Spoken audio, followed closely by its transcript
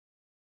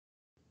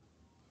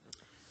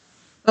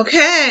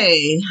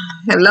Okay.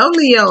 Hello,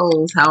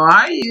 Leos. How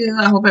are you?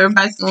 I hope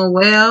everybody's doing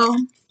well.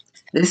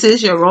 This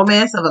is your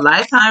Romance of a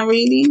Lifetime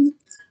reading.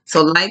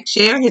 So like,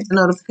 share, hit the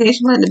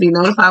notification button to be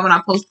notified when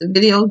I post a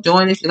video.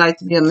 Join if you'd like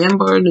to be a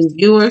member, new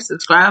viewer,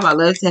 subscribe. I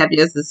love to have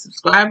you as a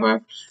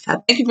subscriber. I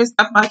thank you for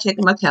stopping by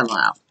checking my channel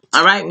out.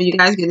 All right, when you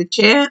guys get a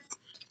chance,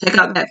 check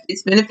out that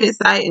fixed benefit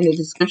site in the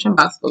description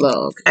box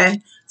below,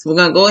 okay? So we're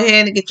going to go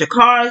ahead and get your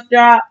cards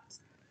dropped.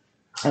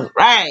 All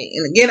right.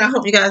 And again, I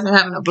hope you guys are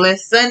having a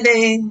blessed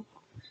Sunday.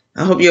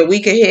 I hope your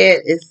week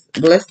ahead is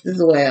blessed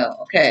as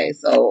well. Okay,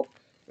 so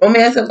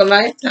romance of a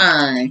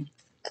lifetime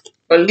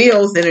for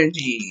Leo's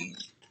energy.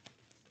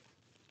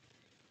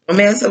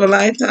 Romance of a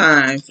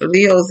lifetime for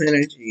Leo's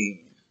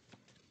energy.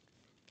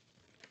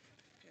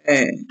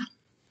 Okay.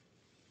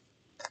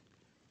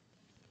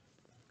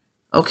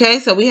 Okay,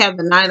 so we have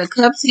the Nine of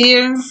Cups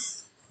here.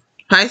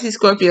 Pisces,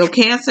 Scorpio,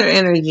 Cancer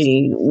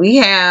energy. We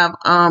have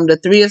the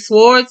Three of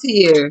Swords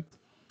here.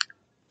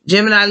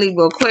 Gemini,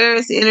 Libra,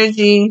 Aquarius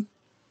energy.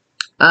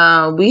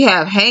 We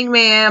have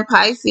Hangman,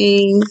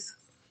 Pisces.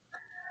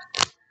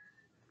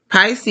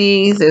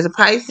 Pisces, there's a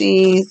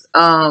Pisces,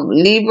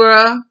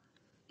 Libra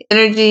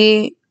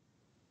energy,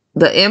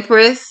 the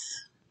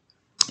Empress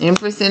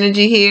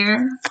energy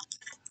here.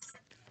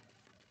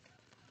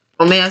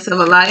 Romance of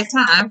a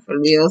lifetime for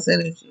Leo's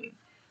energy.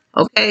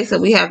 Okay, so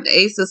we have the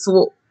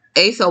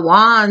Ace of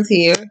Wands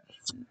here.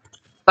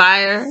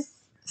 Fire,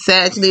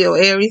 Sag, Leo,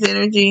 Aries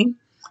energy.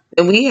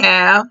 Then we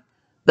have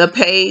the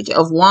Page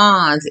of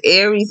Wands,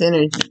 Aries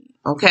energy.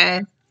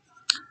 Okay.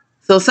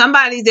 So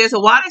there's a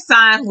water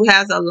sign who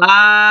has a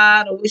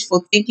lot of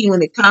wishful thinking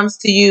when it comes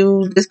to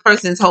you. This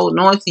person's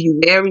holding on to you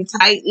very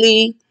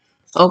tightly.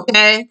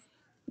 Okay.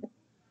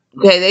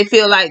 Okay, they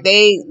feel like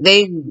they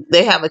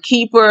have a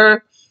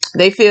keeper.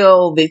 They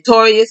feel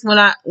victorious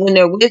when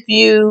they're with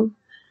you.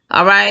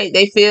 All right,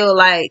 they feel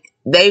like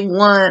they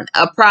won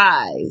a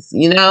prize.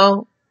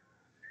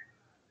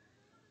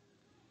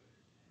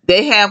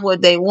 They have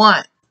what they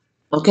want.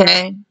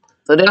 Okay,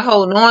 so they're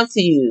holding on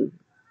to you.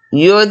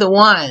 You're the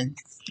one.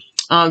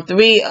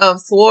 Three of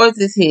Swords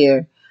is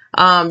here.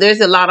 There's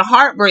a lot of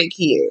heartbreak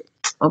here.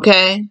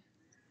 Okay,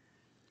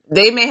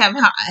 they may have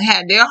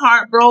had their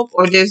heart broke,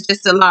 or there's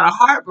just a lot of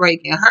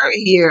heartbreak and hurt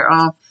here.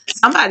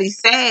 Somebody's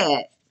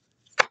sad.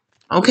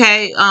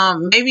 Okay,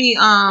 maybe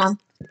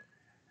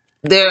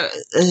there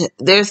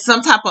there's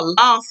some type of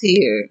loss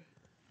here.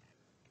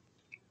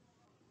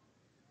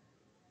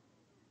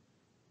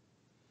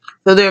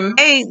 So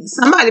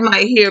somebody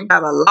might hear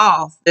about a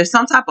loss. There's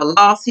some type of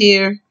loss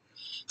here,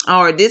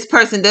 or this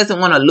person doesn't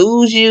want to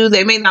lose you.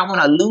 They may not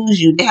want to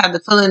lose you. They have the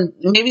feeling,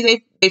 maybe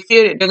they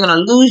fear that they're going to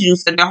lose you,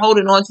 so they're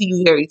holding on to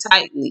you very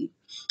tightly.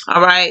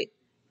 All right,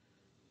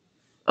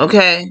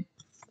 okay,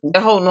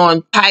 they're holding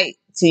on tight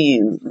to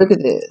you. Look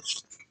at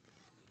this.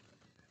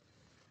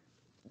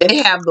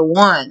 They have the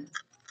one.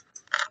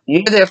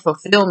 You're their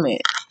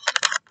fulfillment.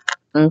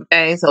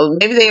 Okay, so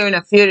maybe they're in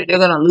a fear that they're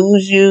going to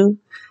lose you.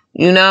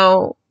 You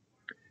know,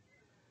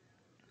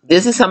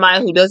 this is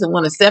somebody who doesn't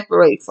want to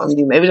separate from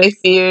you. Maybe they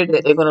fear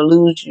that they're going to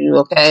lose you,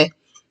 okay?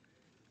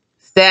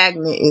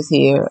 Stagnant is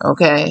here,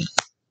 okay?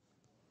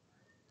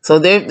 So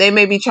they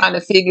may be trying to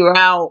figure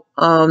out,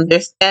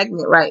 they're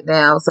stagnant right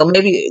now. So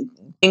maybe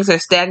things are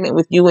stagnant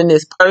with you and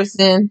this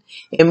person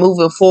and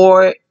moving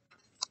forward.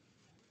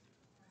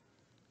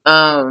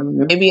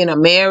 Maybe in a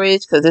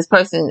marriage, because this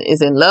person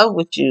is in love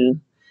with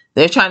you.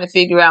 They're trying to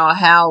figure out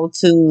how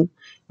to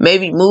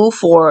maybe move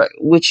forward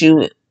with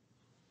you,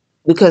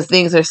 because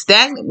things are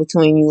stagnant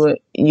between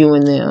you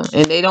and them,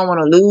 and they don't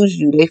want to lose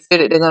you. They fear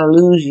that they're going to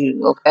lose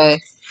you.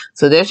 Okay,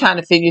 so they're trying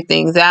to figure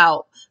things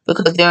out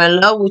because they're in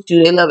love with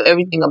you. They love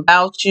everything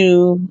about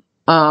you.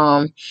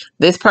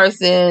 This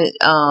person,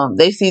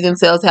 they see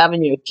themselves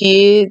having your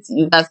kids.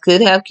 You guys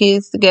could have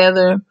kids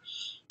together.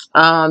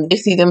 They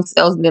see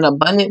themselves being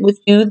abundant with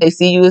you. They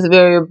see you as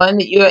very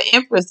abundant. You're an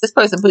empress. This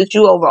person puts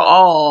you over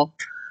all.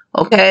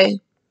 Okay,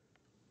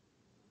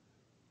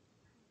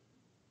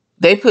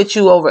 they put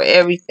you over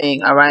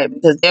everything, all right,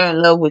 because they're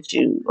in love with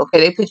you.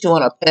 Okay, they put you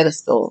on a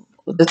pedestal.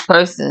 This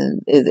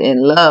person is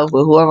in love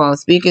with whoever I'm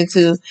speaking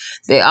to.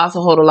 They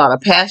also hold a lot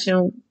of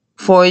passion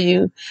for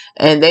you,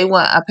 and they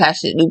want a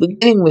passionate new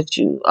beginning with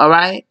you, all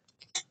right?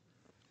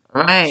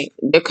 All right.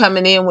 They're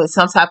coming in with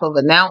some type of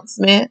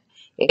announcement.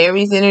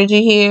 Aries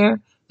energy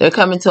here. They're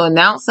coming to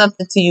announce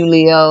something to you,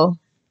 Leo.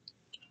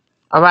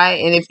 All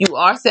right, and if you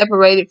are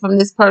separated from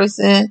this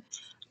person,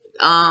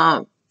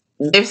 um,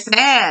 they're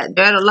sad.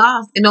 They're at a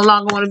loss. They no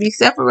longer want to be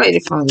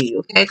separated from you,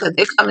 okay? Because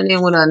they're coming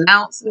in with an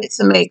announcement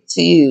to make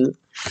to you.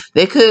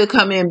 They could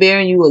come in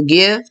bearing you a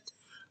gift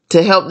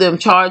to help them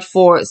charge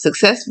for it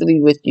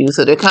successfully with you.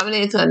 So they're coming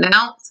in to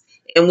announce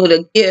and with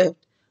a gift,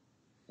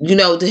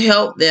 to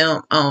help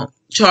them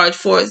charge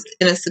for it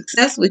in a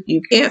success with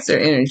you. Cancer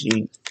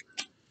energy.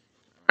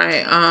 All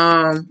right.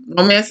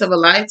 Romance of a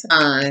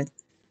lifetime.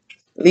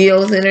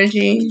 Leo's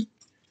energy.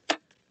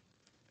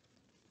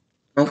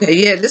 Okay,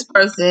 yeah, this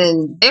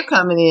person, they're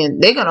coming in.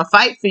 They're going to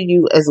fight for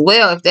you as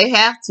well if they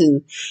have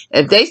to.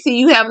 If they see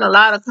you having a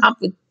lot of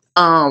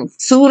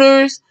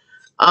suitors,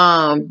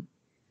 Um,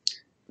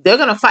 they're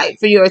gonna fight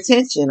for your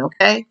attention,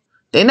 okay?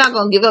 They're not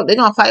gonna give up. They're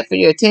gonna fight for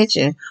your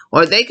attention.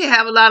 Or they could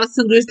have a lot of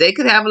suitors. They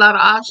could have a lot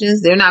of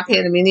options. They're not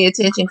paying them any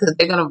attention because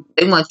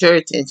they want your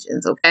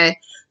attentions, okay?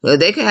 Well,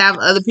 they could have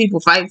other people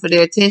fighting for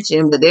their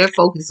attention, but they're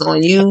focused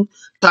on you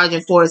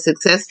charging for it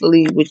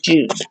successfully with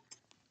you.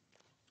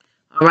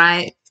 All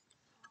right.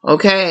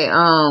 Okay.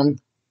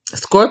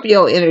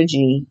 Scorpio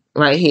energy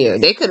right here.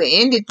 They could have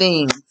ended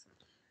things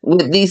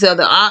with these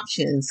other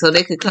options so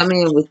they could come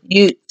in with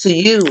you to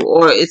you,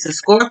 or it's a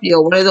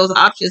Scorpio. One of those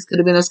options could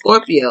have been a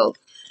Scorpio.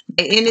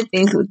 They ended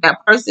things with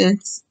that person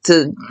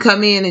to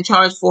come in and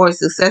charge for it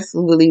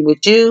successfully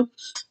with you.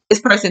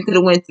 This person could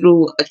have went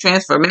through a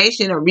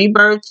transformation, a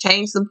rebirth,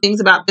 changed some things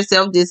about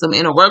themselves, did some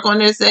inner work on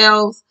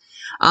themselves,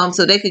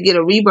 so they could get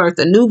a rebirth,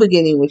 a new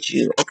beginning with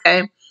you.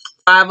 Okay,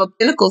 Five of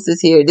Pentacles is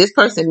here. This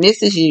person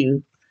misses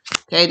you.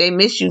 Okay, they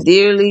miss you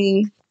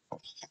dearly.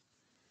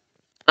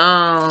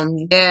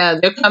 Yeah,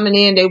 they're coming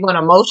in. They want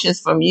emotions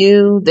from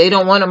you. They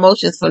don't want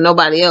emotions from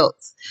nobody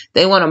else.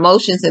 They want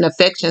emotions and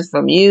affections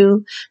from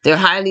you. They're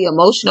highly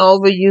emotional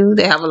over you.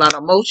 They have a lot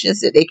of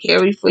emotions that they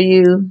carry for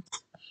you.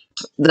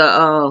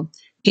 The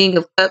King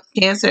of Cups,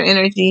 Cancer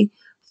energy.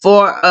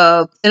 Four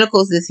of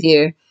Pentacles is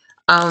here.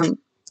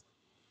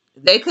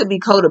 They could be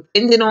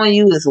codependent on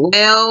you as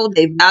well.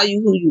 They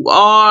value who you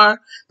are.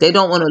 They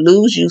don't want to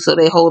lose you, so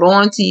they hold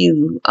on to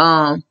you.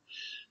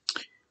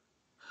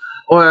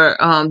 Or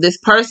this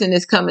person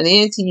is coming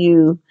into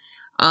you,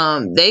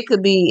 they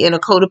could be in a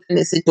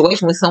codependent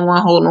situation with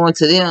someone holding on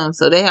to them.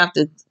 So they have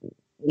to,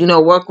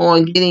 work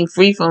on getting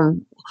free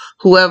from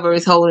whoever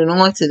is holding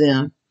on to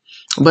them.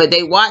 But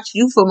they watch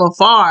you from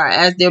afar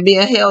as they're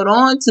being held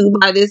on to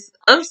by this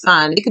earth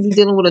sign. They could be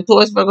dealing with a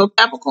Taurus, Virgo,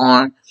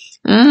 Capricorn.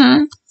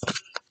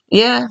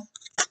 Yeah.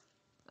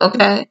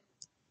 Okay.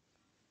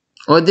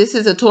 Or this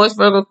is a Taurus,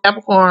 Virgo,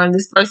 Capricorn.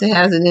 This person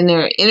has it in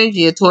their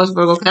energy, a Taurus,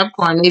 Virgo,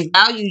 Capricorn. They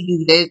value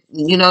you. They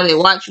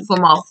watch you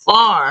from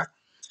afar.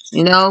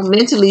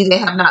 Mentally, they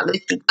have not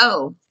let you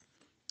go.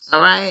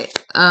 All right.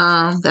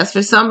 That's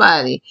for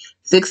somebody.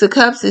 Six of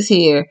Cups is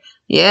here.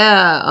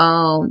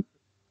 Yeah.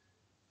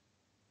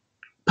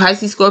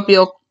 Pisces,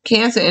 Scorpio,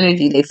 Cancer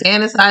energy. They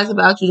fantasize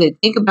about you. They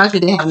think about you.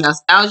 They have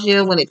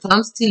nostalgia when it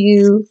comes to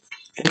you.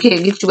 They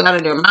can't get you out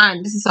of their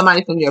mind. This is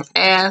somebody from your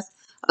past,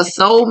 a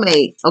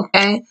soulmate,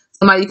 okay?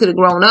 Somebody you could have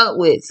grown up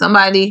with.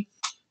 Somebody,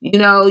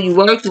 you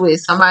worked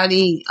with.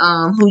 Somebody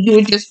who you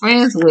were just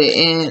friends with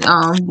and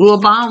grew a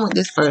bond with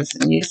this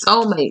person. Your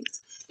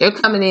soulmates. They're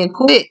coming in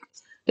quick.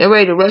 They're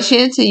ready to rush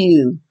into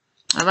you.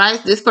 All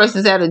right? This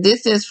person's at a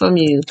distance from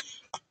you.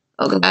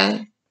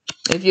 Okay?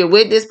 If you're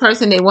with this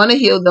person, they want to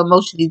heal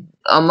the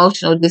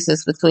emotional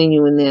distance between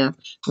you and them.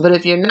 But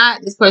if you're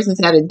not, this person's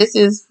at a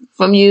distance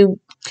from you.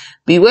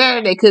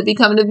 Beware, they could be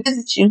coming to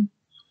visit you.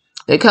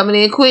 They're coming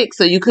in quick,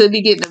 so you could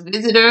be getting a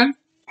visitor.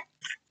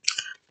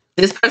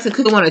 This person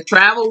could want to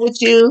travel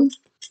with you.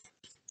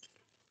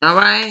 All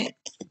right.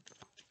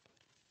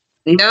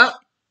 Yep.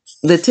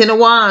 The Ten of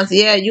Wands.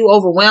 Yeah, you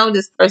overwhelm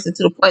this person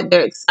to the point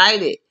they're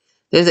excited.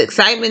 There's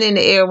excitement in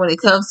the air when it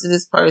comes to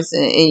this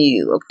person and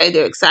you. Okay,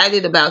 they're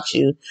excited about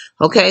you.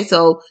 Okay,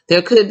 so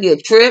there could be a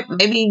trip.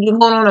 Maybe you're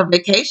going on a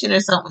vacation or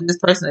something with this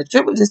person, a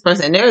trip with this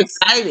person, and they're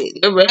excited.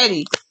 They're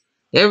ready.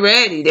 They're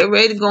ready. They're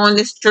ready to go on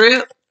this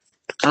trip.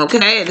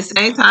 Okay, at the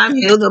same time,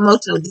 heal the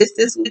emotional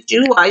distance with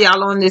you while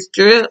y'all on this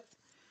trip.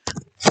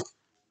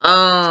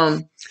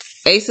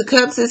 Ace of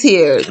Cups is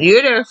here.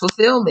 You're their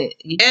fulfillment.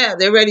 Yeah,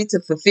 they're ready to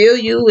fulfill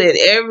you in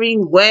every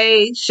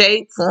way,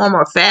 shape, form,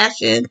 or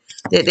fashion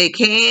that they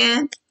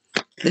can.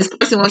 This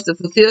person wants to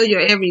fulfill your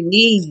every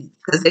need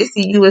because they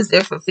see you as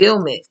their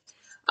fulfillment.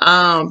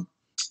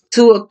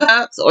 Two of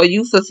Cups, or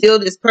you fulfill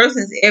this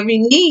person's every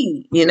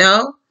need,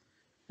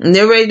 and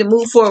they're ready to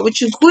move forward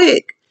with you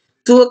quick.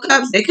 Two of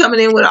Cups, they're coming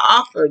in with an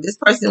offer. This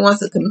person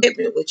wants a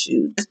commitment with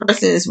you. This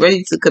person is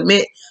ready to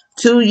commit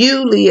to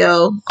you,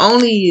 Leo.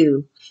 Only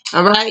you.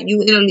 All right? You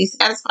innerly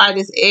satisfy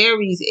this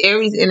Aries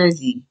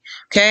energy.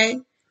 Okay?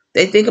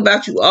 They think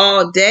about you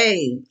all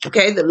day.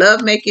 Okay? The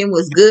love making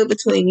was good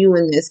between you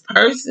and this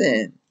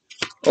person.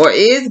 Or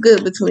is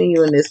good between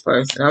you and this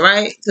person. All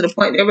right? To the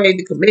point they're ready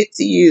to commit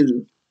to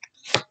you.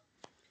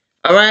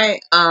 All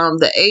right?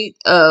 The Eight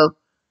of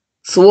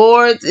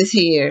Swords is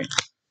here.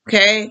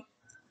 Okay?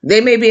 They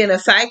may be in a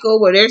cycle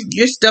where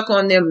you're stuck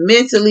on them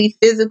mentally,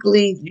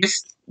 physically.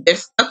 They're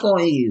stuck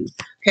on you.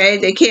 Okay?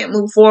 They can't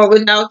move forward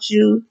without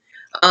you.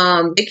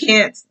 They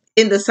can't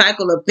end the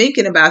cycle of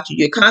thinking about you.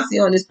 You're constantly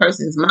on this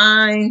person's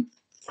mind.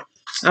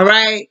 All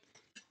right?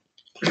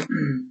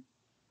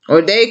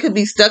 Or they could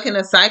be stuck in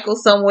a cycle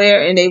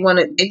somewhere and they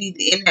need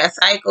to end that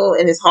cycle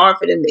and it's hard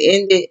for them to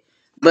end it.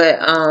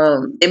 But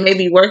they may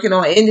be working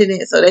on ending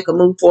it so they can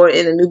move forward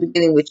in a new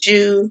beginning with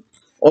you.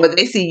 Or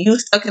they see you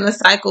stuck in a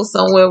cycle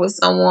somewhere with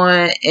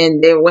someone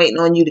and they're waiting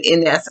on you to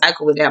end that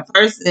cycle with that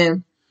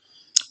person.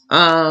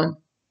 So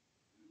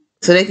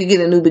they could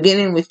get a new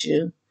beginning with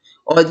you.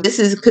 Or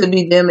could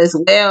be them as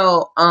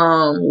well,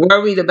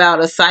 worried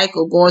about a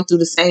cycle, going through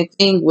the same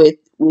thing with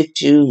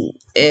with you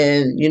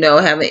and, you know,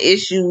 having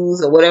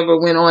issues or whatever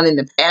went on in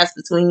the past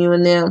between you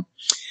and them.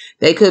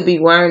 They could be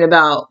worrying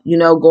about, you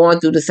know, going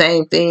through the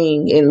same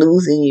thing and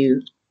losing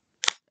you.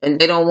 And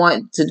they don't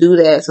want to do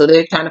that. So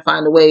they're trying to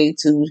find a way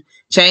to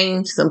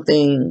change some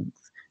things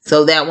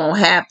so that won't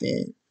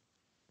happen.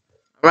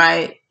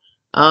 Right?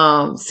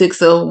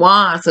 Six of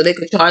Wands, so they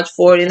could charge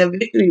forward in a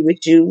victory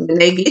with you when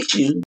they get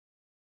you.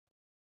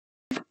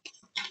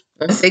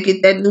 Once they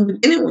get that new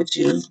beginning with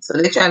you. So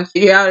they're trying to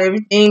figure out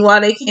everything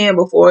while they can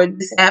before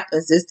this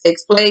happens. This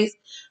takes place.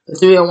 The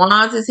Three of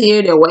Wands is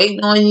here. They're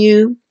waiting on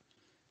you.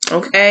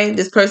 Okay?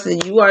 This person,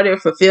 you are their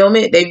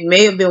fulfillment. They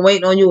may have been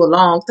waiting on you a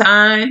long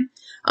time.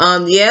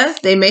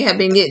 Yes, they may have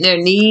been getting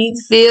their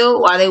needs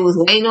filled while they was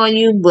waiting on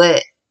you,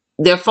 but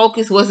their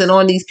focus wasn't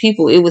on these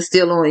people. It was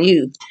still on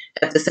you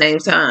at the same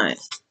time.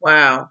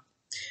 Wow.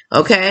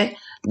 Okay?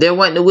 They're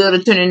wanting the wheel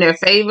to turn in their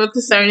favor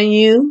concerning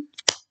you.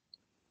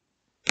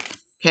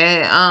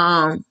 Okay?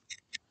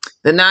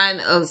 The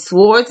Nine of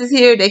Swords is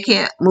here. They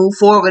can't move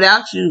forward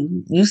without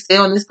you. You stay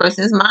on this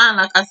person's mind,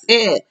 like I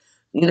said.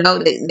 You know,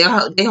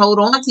 they hold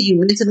on to you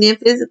mentally and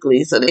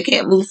physically. So they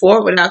can't move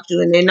forward without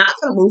you. And they're not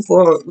going to move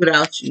forward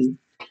without you.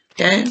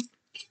 Okay?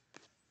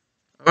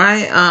 All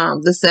right?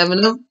 The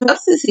Seven of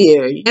Cups is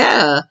here.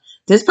 Yeah.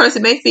 This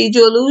person may feed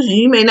you illusion.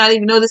 You may not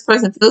even know this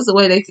person feels the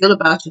way they feel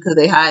about you because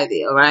they hide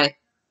it. All right?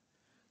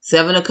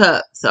 Seven of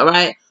Cups. All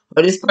right?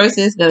 Or this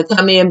person is going to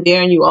come in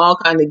bearing you all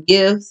kind of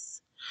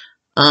gifts.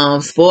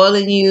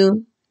 Spoiling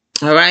you.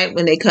 All right,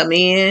 when they come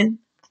in.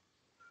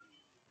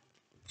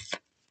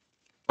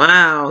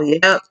 Wow,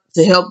 yep.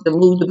 To help them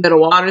move to better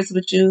waters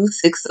with you.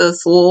 Six of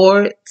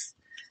Swords.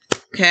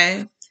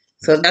 Okay.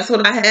 So that's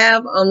what I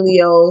have on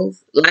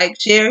Leo's. Like,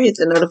 share, hit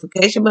the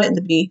notification button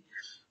to be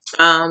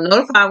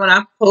notified when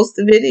I post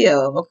the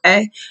video.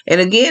 Okay. And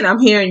again, I'm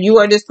hearing you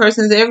are this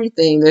person's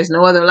everything. There's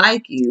no other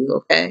like you.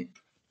 Okay.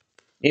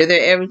 You're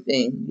their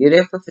everything. You're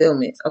their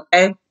fulfillment.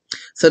 Okay.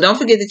 So don't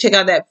forget to check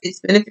out that Fits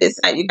Benefits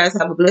site. You guys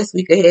have a blessed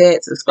week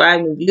ahead.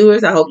 Subscribe, new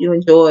viewers. I hope you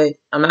enjoyed.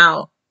 I'm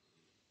out.